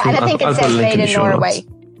 cool. And I think it says made in Norway.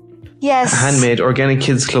 Yes. Handmade, organic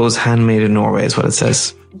kids' clothes, handmade in Norway is what it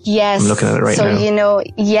says. Yes. I'm looking at it right now. So,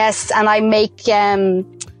 yes. And I make,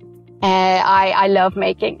 I love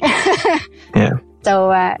making. Yeah. So,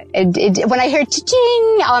 when I hear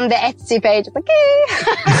cha-ching on the Etsy page, I'm like,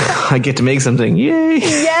 I get to make something. Yay.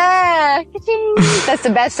 Yeah. Cha-ching. That's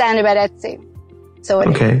the best sound about Etsy. So,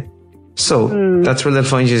 So, that's where they'll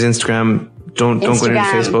find you is Instagram. Don't go into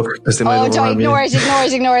Facebook because they might ignore it.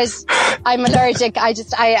 I'm allergic. I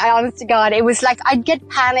honest to God, it was like, I'd get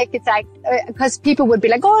panic attacks because people would be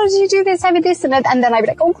like, oh, did you do this? Have this? And then I'd be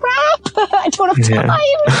like, oh crap, I don't have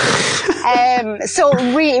time. So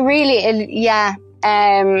really,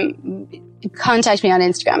 contact me on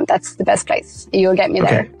Instagram. That's the best place. You'll get me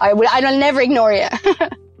there. I'll never ignore you.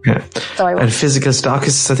 Yeah. So I will. And physical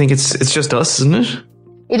stockists, I think it's just us, isn't it?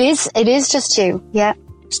 It is just you. Yeah.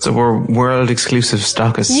 So we're world exclusive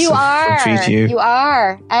stockists. You are. You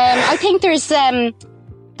are. I think there's the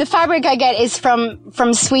fabric I get is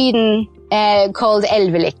from Sweden called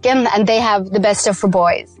Elveliken, and they have the best stuff for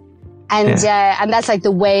boys. And that's like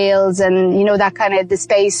the whales and that kind of the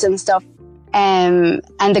space and stuff. And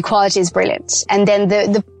the quality is brilliant. And then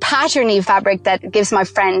the patterny fabric that gives my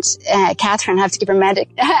friend Catherine, I have to give her a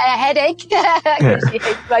headache because she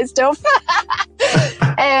hates my stuff.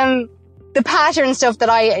 The pattern stuff that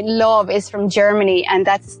I love is from Germany, and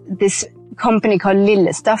that's this company called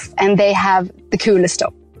Lille Stuff, and they have the coolest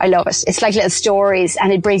stuff. I love it. It's like little stories,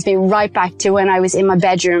 and it brings me right back to when I was in my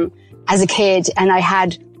bedroom as a kid, and I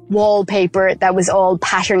had wallpaper that was all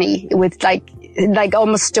patterny with like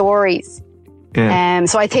almost stories. Yeah.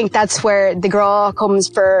 So I think that's where the graw comes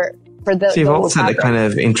for the. So you've always had a kind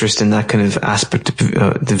of interest in that kind of aspect of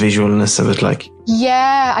the visualness of it, like.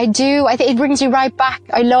 Yeah, I do. I think it brings you right back.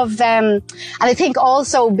 I love them. And I think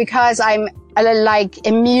also because I'm like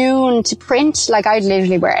immune to print, like I'd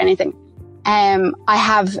literally wear anything. I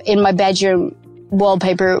have in my bedroom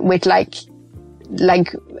wallpaper with like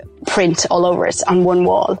print all over it on one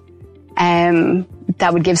wall.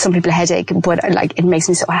 That would give some people a headache, but like it makes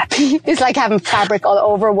me so happy. It's like having fabric all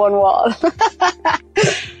over one wall.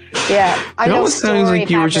 Yeah, I know. It almost sounds like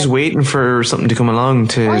you were just waiting for something to come along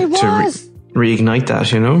to reignite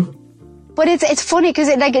that, But it's funny because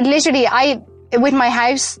literally with my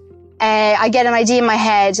house, I get an idea in my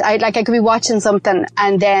head. I could be watching something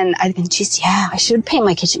and then I think, geez, I should paint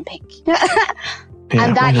my kitchen pink.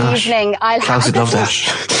 And that evening Klaus would love that.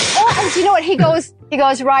 Oh, and do you know what? He goes,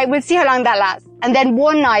 right, we'll see how long that lasts. And then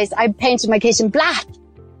one night I painted my kitchen black.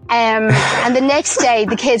 And the next day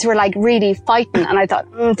the kids were like really fighting, and I thought,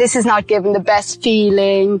 this is not giving the best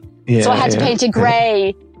feeling. So I had to paint it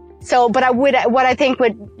grey. So, but what I think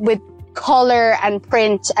with colour and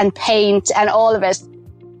print and paint and all of it,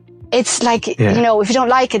 it's like, if you don't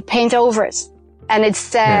like it, paint over it. And it's,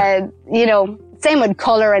 same with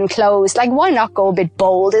colour and clothes. Like, why not go a bit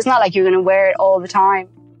bold? It's not like you're going to wear it all the time,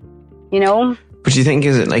 But do you think,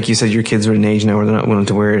 is it like you said, your kids are at an age now where they're not willing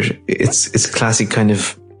to wear it? It's classic kind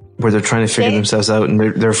of where they're trying to figure themselves out and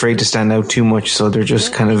they're afraid to stand out too much. So they're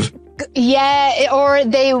just kind of. Yeah. Or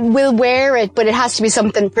they will wear it, but it has to be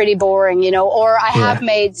something pretty boring, or I have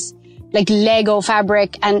made like Lego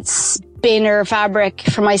fabric and spinner fabric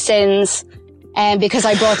for my sins. Because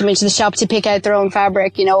I brought them into the shop to pick out their own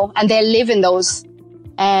fabric, and they live in those.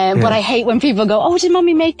 But I hate when people go, oh, did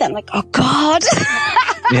mommy make that? I'm like, oh God.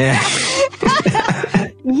 Yeah.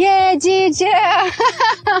 Yeah, did yeah.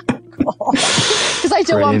 Because I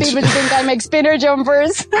don't want people to think I make spinner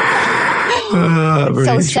jumpers. So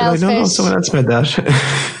selfish. No, someone else made that.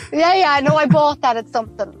 Yeah, no, I bought that at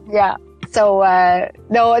something. Yeah. So,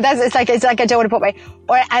 no, it's like I don't want to put my,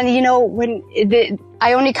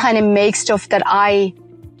 I only kind of make stuff that I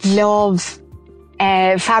love,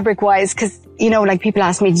 fabric wise, cause, like people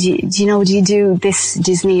ask me, do you do this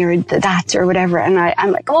Disney or that or whatever? And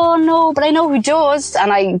I'm like, oh no, but I know who does.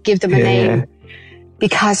 And I give them a name.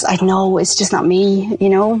 because I know it's just not me, you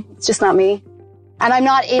know, it's just not me. And I'm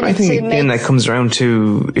not in it to make... I think again that comes around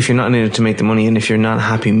to, if you're not in it to make the money and if you're not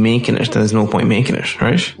happy making it, there's no point making it,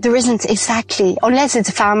 right? There isn't, exactly. Unless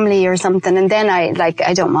it's family or something, and then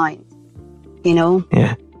I don't mind, you know?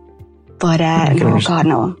 Yeah. But, no, God,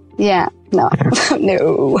 no. Yeah, no. Yeah.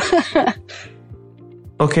 No.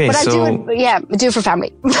 Okay, but so... I do it for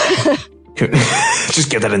family.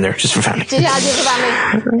 Just get that in there, just for family. Yeah, I do it for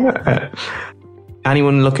family.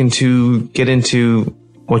 Anyone looking to get into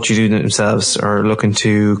what you do themselves or looking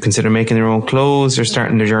to consider making their own clothes or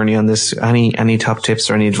starting their journey on this, any top tips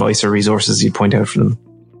or any advice or resources you'd point out for them?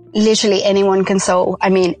 Literally anyone can sew. I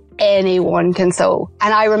mean, anyone can sew.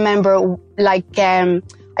 And I remember I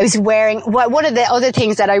was wearing, one of the other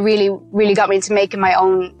things that I really, really got me into making my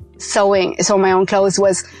own sewing my own clothes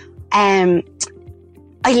was, I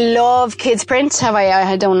love kids print.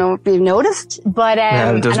 I don't know if you've noticed, but,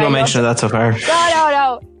 there's no mention of that so far.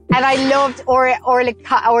 No. And I loved Orla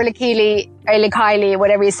Kiley,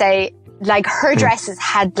 whatever you say. Like her dresses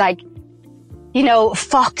had like, you know,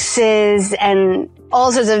 foxes and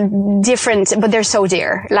all sorts of different, but they're so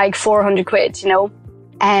dear, like 400 quid, you know.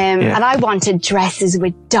 And I wanted dresses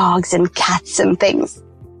with dogs and cats and things.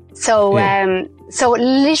 So, so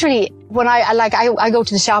literally when I go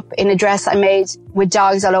to the shop in a dress I made with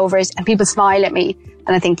dogs all over it and people smile at me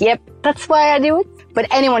and I think, yep, that's why I do it. But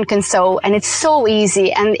anyone can sew and it's so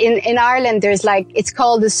easy. And in Ireland, there's it's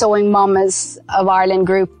called the Sewing Mamas of Ireland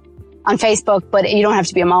group on Facebook, but you don't have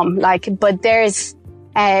to be a mom. But there's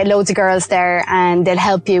loads of girls there and they'll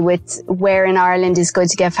help you with where in Ireland is good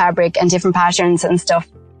to get fabric and different patterns and stuff.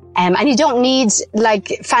 And you don't need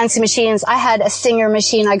fancy machines. I had a Singer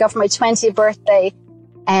machine I got for my 20th birthday.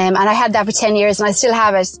 And I had that for 10 years and I still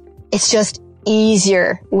have it. It's just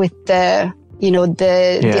easier with the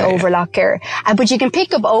overlocker. But you can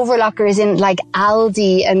pick up overlockers in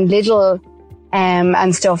Aldi and Lidl,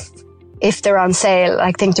 and stuff if they're on sale.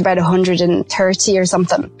 I think they're about 130 or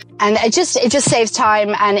something. And it just saves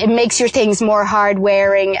time and it makes your things more hard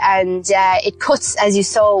wearing and, it cuts as you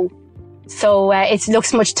sew. So, it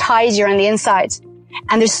looks much tidier on the inside.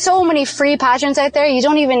 And there's so many free patterns out there. You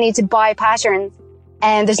don't even need to buy patterns.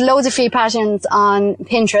 And there's loads of free patterns on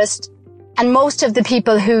Pinterest. And most of the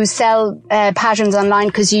people who sell patterns online,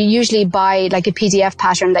 because you usually buy a PDF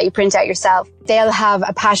pattern that you print out yourself, they'll have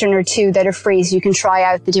a pattern or two that are free so you can try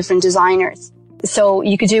out the different designers. So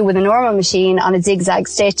you could do it with a normal machine on a zigzag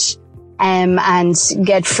stitch and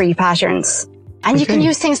get free patterns. And you can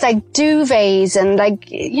use things like duvets and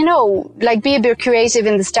be a bit creative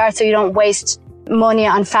in the start so you don't waste money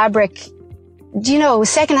on fabric.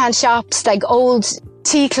 Secondhand shops, old not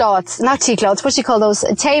tea cloths, what do you call those?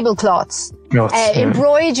 Tablecloths.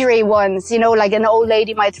 Embroidery ones, an old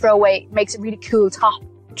lady might throw away, makes a really cool top.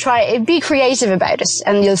 Be creative about it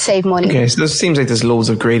and you'll save money. Okay, so it seems like there's loads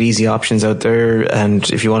of great easy options out there, and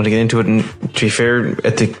if you wanted to get into it, and to be fair,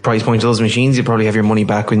 at the price point of those machines, you probably have your money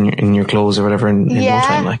back in your clothes or whatever in no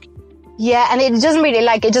time. Yeah, and it doesn't really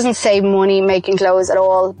it doesn't save money making clothes at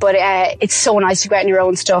all, but it's so nice to go out in your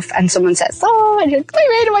own stuff and someone says, oh, I made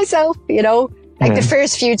it myself, the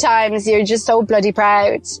first few times you're just so bloody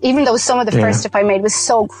proud, even though some of the first stuff I made was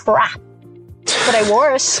so crap. But I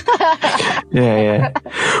wore it. Yeah.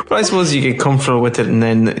 But I suppose you get comfortable with it and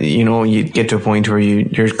then, you get to a point where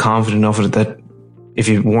you're confident enough with it that if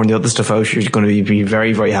you've worn the other stuff out, you're going to be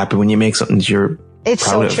very, very happy when you make something that you're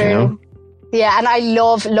proud of. True. Yeah, and I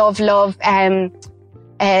love,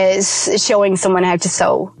 showing someone how to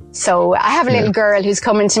sew. So I have a little girl who's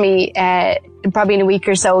coming to me, probably in a week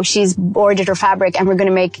or so. She's ordered her fabric and we're going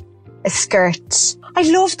to make a skirt. I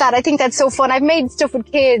love that. I think that's so fun. I've made stuff with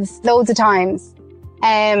kids loads of times.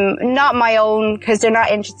 Not my own because they're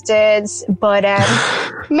not interested, but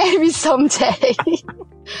maybe someday.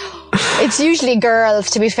 It's usually girls,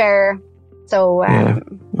 to be fair. So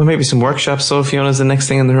well, maybe some workshops, so Fiona's the next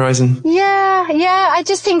thing on the horizon. Yeah. I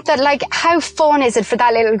just think that how fun is it for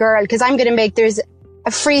that little girl? Because I'm going to there's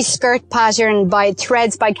a free skirt pattern by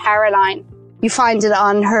Threads by Caroline. You find it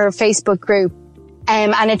on her Facebook group.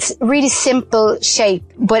 And it's really simple shape,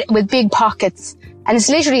 but with big pockets. And it's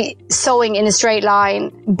literally sewing in a straight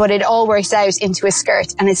line, but it all works out into a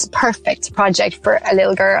skirt. And it's a perfect project for a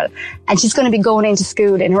little girl. And she's going to be going into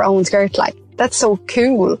school in her own skirt. That's so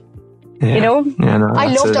cool. Yeah. Yeah, no, I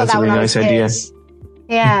loved all that when I was a kid.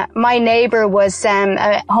 Yeah. My neighbour was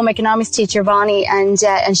a home economics teacher, Vonnie, and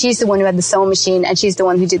she's the one who had the sewing machine, and she's the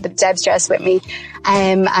one who did the Deb's dress with me.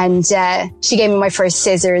 And she gave me my first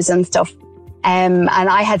scissors and stuff. And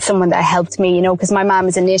I had someone that helped me, because my mum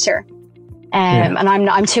is a knitter. And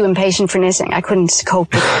I'm too impatient for knitting. I couldn't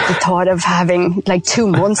cope with the thought of having like 2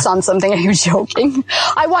 months on something. Are you joking?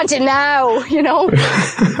 I want it now, you know?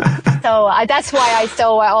 So that's why I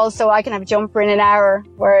sew. I can have a jumper in an hour,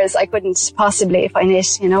 whereas I couldn't possibly if I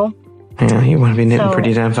knit, you know? Yeah, you want to be knitting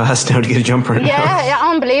pretty damn fast now to get a jumper in an hour.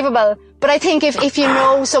 Yeah, unbelievable. But I think if you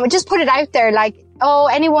know someone, just put it out there like, oh,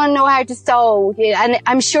 anyone know how to sew? And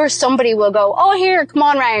I'm sure somebody will go, oh, here, come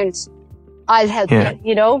on round. I'll help you,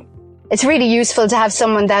 you know? It's really useful to have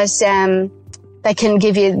someone that can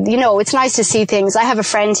give you, you know, it's nice to see things. I have a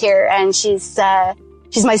friend here and she's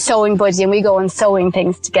my sewing buddy and we go on sewing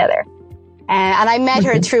things together. And I met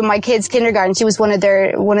her through my kids' kindergarten. She was one of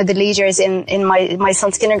the leaders in my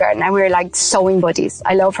son's kindergarten, and we were like sewing buddies.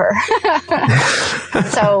 I love her.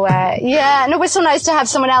 So it's so nice to have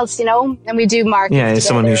someone else, you know, and we do markets. Yeah,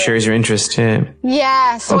 someone who shares your interest.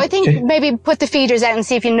 Yeah, so I think maybe put the feeders out and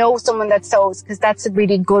see if you know someone that sews, because that's a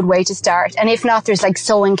really good way to start. And if not, there's like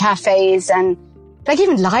sewing cafes and like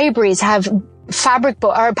even libraries have fabric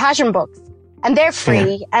book or pattern books, and they're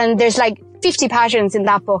free. And there's like 50 patterns in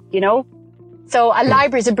that book, you know. So a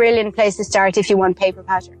library is a brilliant place to start if you want paper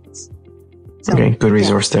patterns. So, okay, good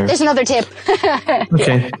resource there. There's another tip.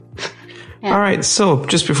 Okay. All right, so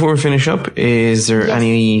just before we finish up, is there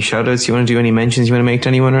any shout-outs you want to do, any mentions you want to make to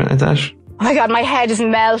anyone like that? Oh my God, my head is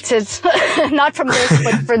melted. Not from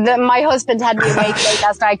this, but my husband had me awake late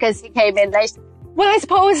last night because he came in late. Well, I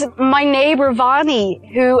suppose my neighbour Vonnie,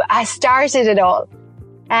 who has started it all,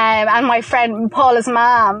 and my friend Paula's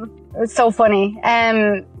mom, it was so funny,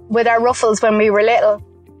 with our ruffles when we were little.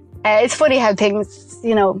 It's funny how things,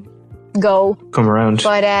 you know, come around.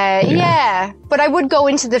 But but I would go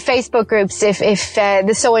into the Facebook groups if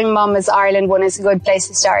the Sewing Mamas Ireland one is a good place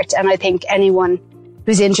to start. And I think anyone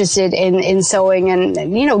who's interested in sewing and,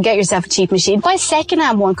 you know, get yourself a cheap machine, buy a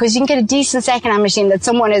second-hand one, because you can get a decent second-hand machine that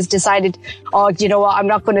someone has decided, oh, you know what, I'm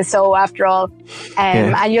not going to sew after all.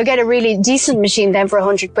 And you'll get a really decent machine then for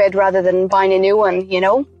 £100 rather than buying a new one, you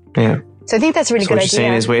know? Yeah. So I think that's a really good idea. What you're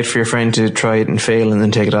saying is wait for your friend to try it and fail and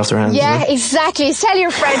then take it off their hands. Yeah, exactly. Tell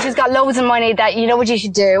your friend who's got loads of money that you know what you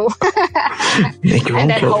should do. Make your own clothes. And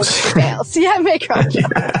then hope it fails. Yeah, make your own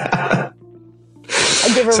clothes.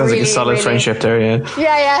 Sounds like a solid friendship there, yeah.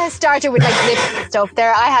 Yeah. Started with like zips and stuff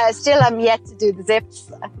there. I still am yet to do the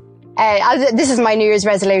zips. This is my New Year's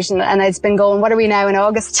resolution and it's been going, what are we now in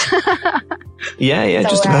August? Yeah, so,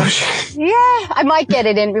 just about. Yeah, I might get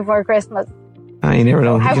it in before Christmas. You never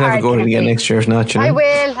know. You can have a go at it again next year if not, you know. I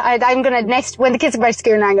will. I'm going to when the kids are back to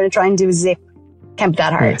school now, I'm going to try and do a zip. Can't be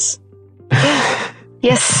that hard.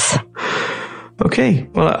 Yes. Okay.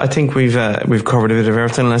 Well, I think we've covered a bit of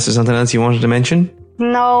everything, unless there's something else you wanted to mention.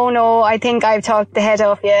 No. I think I've talked the head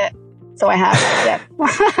off you. So I have,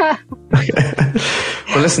 yeah.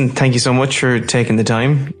 Well, listen, thank you so much for taking the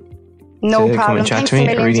time. No problem. Come and chat to me.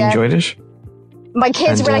 I really enjoyed it. My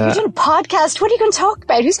kids were like, you're doing a podcast. What are you going to talk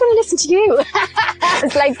about? Who's going to listen to you?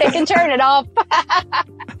 It's like they can turn it off.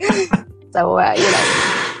 So, you know.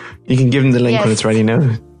 You can give them the link when it's ready now.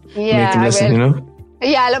 Yeah, make them listen, you know.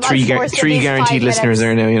 Yeah, look, three guaranteed listeners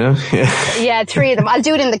there now, you know. Yeah, 3 of them. I'll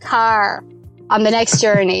do it in the car on the next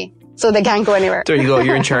journey, so they can't go anywhere. There you go.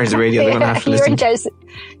 You're in charge of the radio. They're going to have to listen. You're in charge.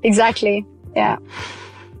 Exactly. Yeah.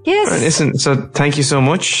 Yes. Right, listen, so thank you so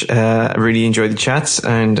much. I really enjoyed the chats,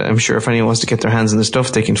 and I'm sure if anyone wants to get their hands on the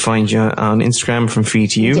stuff, they can find you on Instagram from Free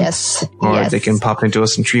to You. Yes. Or they can pop into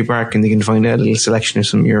us in Treebark and they can find a little selection of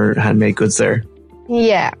some of your handmade goods there.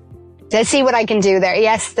 Yeah. Let's see what I can do there.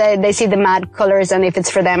 Yes, they see the mad colours, and if it's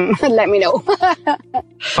for them, let me know.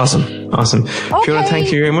 Awesome. Okay. Fiona,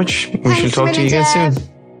 thank you very much. We shall talk to you again soon.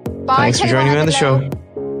 Bye. Thanks for joining me on the show.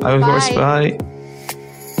 Of course. Bye.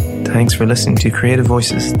 Thanks for listening to Creative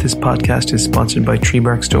Voices. This podcast is sponsored by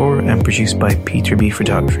Treebark Store and produced by P3B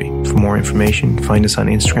Photography. For more information, find us on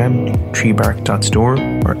Instagram, treebark.store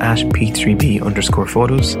or at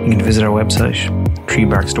P3B_photos. You can visit our website,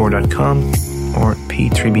 treebarkstore.com or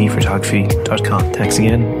p3bphotography.com. Thanks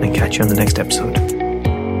again and catch you on the next episode.